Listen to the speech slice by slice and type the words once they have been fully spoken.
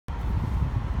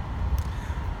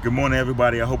Good morning,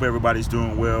 everybody. I hope everybody's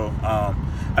doing well.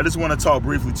 I just want to talk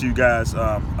briefly to you guys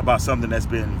about something that's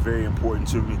been very important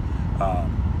to me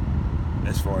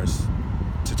as far as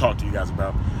to talk to you guys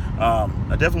about. I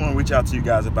definitely want to reach out to you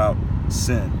guys about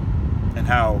sin and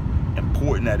how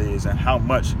important that is and how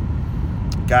much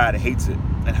God hates it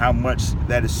and how much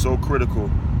that is so critical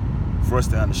for us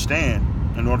to understand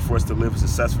in order for us to live a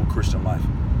successful Christian life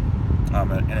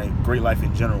and a great life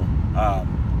in general.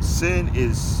 Sin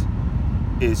is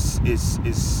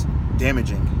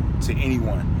damaging to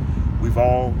anyone. We've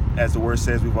all, as the word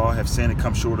says, we've all have sinned and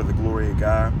come short of the glory of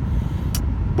God.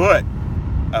 But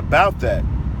about that,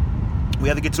 we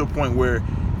have to get to a point where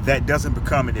that doesn't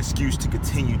become an excuse to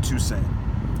continue to sin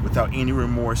without any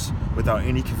remorse, without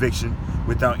any conviction,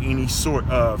 without any sort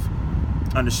of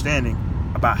understanding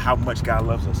about how much God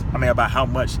loves us. About how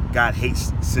much God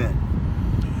hates sin.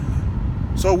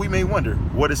 So we may wonder,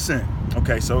 what is sin?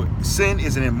 Okay, so sin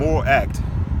is an immoral act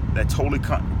that totally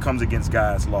comes against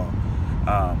God's law.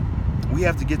 We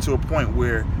have to get to a point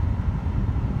where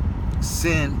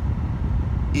sin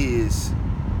is,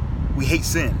 we hate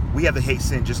sin. We have to hate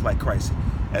sin just like Christ.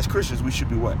 As Christians, we should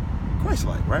be what?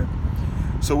 Christ-like, right?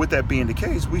 So with that being the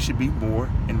case, we should be more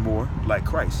and more like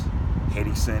Christ,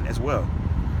 hating sin as well.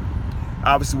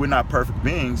 Obviously, we're not perfect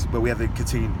beings, but we have to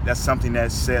continue. That's something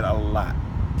that's said a lot.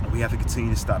 We have to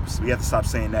continue to stop. We have to stop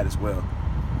saying that as well.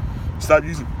 Stop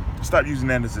using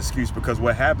that as an excuse, because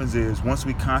what happens is once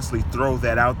we constantly throw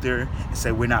that out there and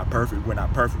say we're not perfect,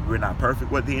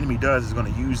 what the enemy does is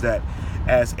going to use that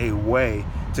as a way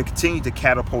to continue to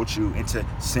catapult you into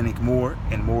sinning more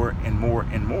and more and more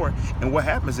and more. And what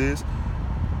happens is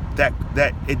that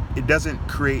it doesn't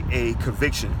create a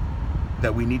conviction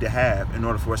that we need to have in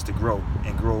order for us to grow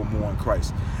and grow more in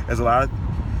Christ. There's a lot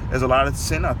of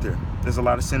sin out there. There's a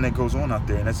lot of sin that goes on out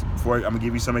there, and I'm gonna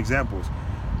give you some examples.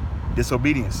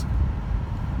 Disobedience,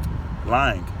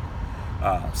 lying,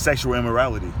 sexual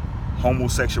immorality,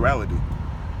 homosexuality.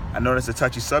 I know that's a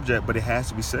touchy subject, but it has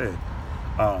to be said.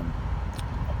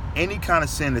 Any kind of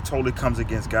sin that totally comes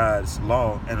against God's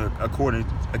law and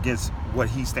against what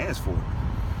He stands for.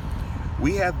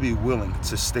 We have to be willing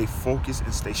to stay focused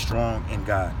and stay strong in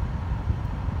God.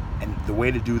 And the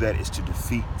way to do that is to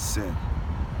defeat sin.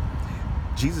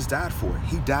 Jesus died for it.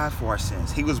 He died for our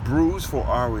sins. He was bruised for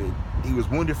He was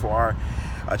wounded for our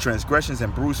transgressions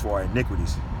and bruised for our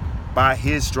iniquities. By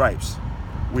His stripes,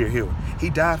 we are healed. He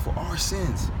died for our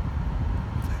sins.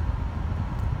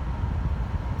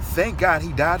 Thank God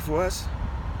He died for us.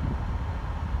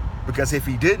 Because if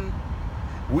He didn't,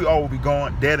 we all would be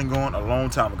dead and gone a long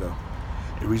time ago.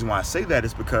 The reason why I say that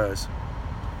is because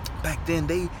back then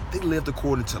they lived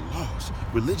according to laws,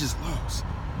 religious laws.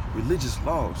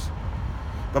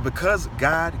 But because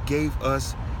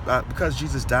because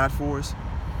Jesus died for us,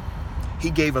 He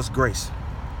gave us grace.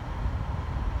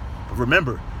 But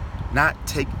remember,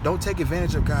 don't take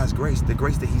advantage of God's grace, the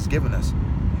grace that He's given us.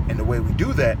 And the way we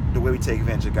do that, the way we take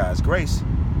advantage of God's grace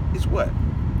is what?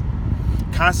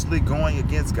 Constantly going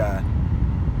against God,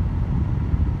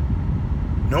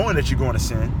 knowing that you're going to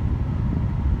sin,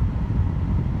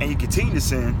 and you continue to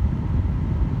sin,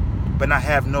 but not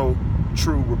have no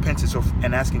true repentance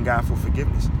and asking God for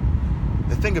forgiveness.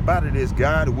 The thing about it is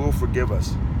God will forgive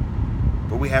us,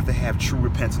 but we have to have true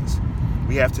repentance.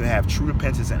 We have to have true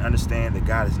repentance and understand that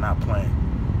God is not playing.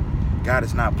 God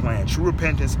is not playing. True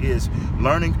repentance is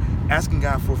asking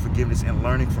God for forgiveness and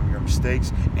learning from your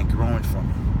mistakes and growing from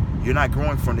it. You're not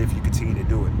growing from it if you continue to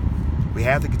do it. We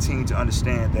have to continue to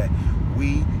understand that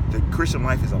the Christian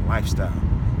life is a lifestyle.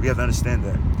 We have to understand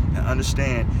that. And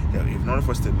understand that in order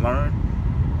for us to learn,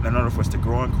 in order for us to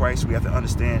grow in Christ, we have to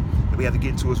understand that we have to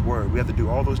get into His Word. We have to do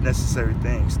all those necessary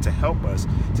things to help us,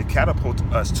 to catapult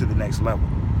us to the next level.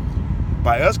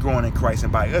 By us growing in Christ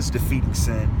and by us defeating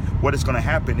sin, what is going to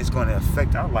happen is going to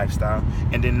affect our lifestyle.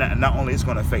 And then not only is it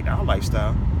going to affect our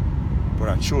lifestyle, but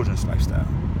our children's lifestyle,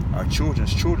 our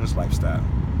children's lifestyle.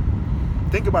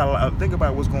 Think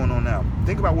about what's going on now.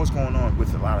 Think about what's going on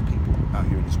with a lot of people out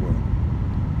here in this world.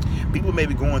 People may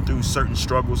be going through certain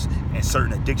struggles and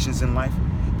certain addictions in life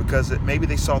because maybe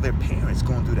they saw their parents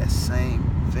going through that same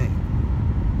thing.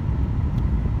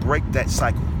 Break that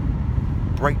cycle.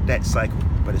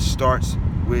 But it starts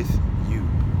with you.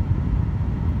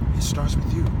 It starts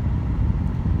with you.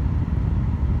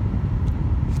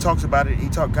 God talks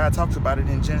about it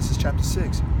in Genesis chapter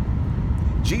 6.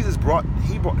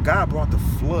 God brought the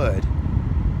flood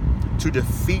to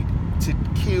defeat, to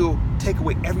kill, take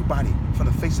away everybody from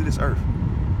the face of this earth.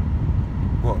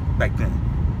 Well, back then.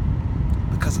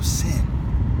 Because of sin.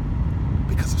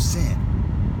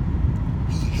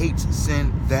 He hates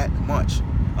sin that much.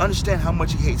 Understand how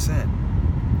much He hates sin.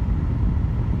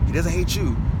 He doesn't hate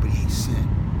you, but he hates sin.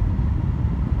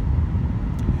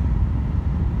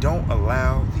 Don't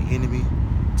allow the enemy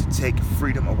to take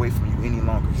freedom away from you any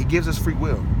longer. He gives us free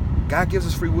will. God gives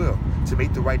us free will to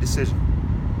make the right decision.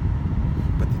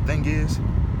 But the thing is,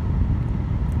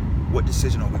 what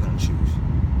decision are we going to choose?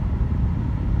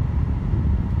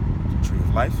 The tree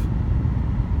of life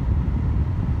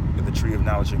or the tree of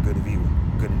knowledge of good and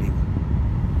evil?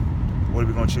 What are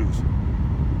we going to choose?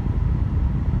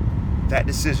 That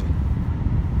decision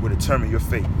will determine your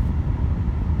fate.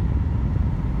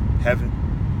 Heaven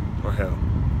or hell.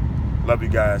 Love you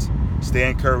guys. Stay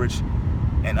encouraged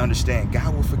and understand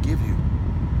God will forgive you.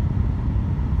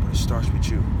 But it starts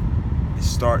with you. It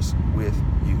starts with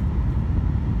you.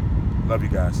 Love you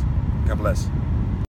guys. God bless.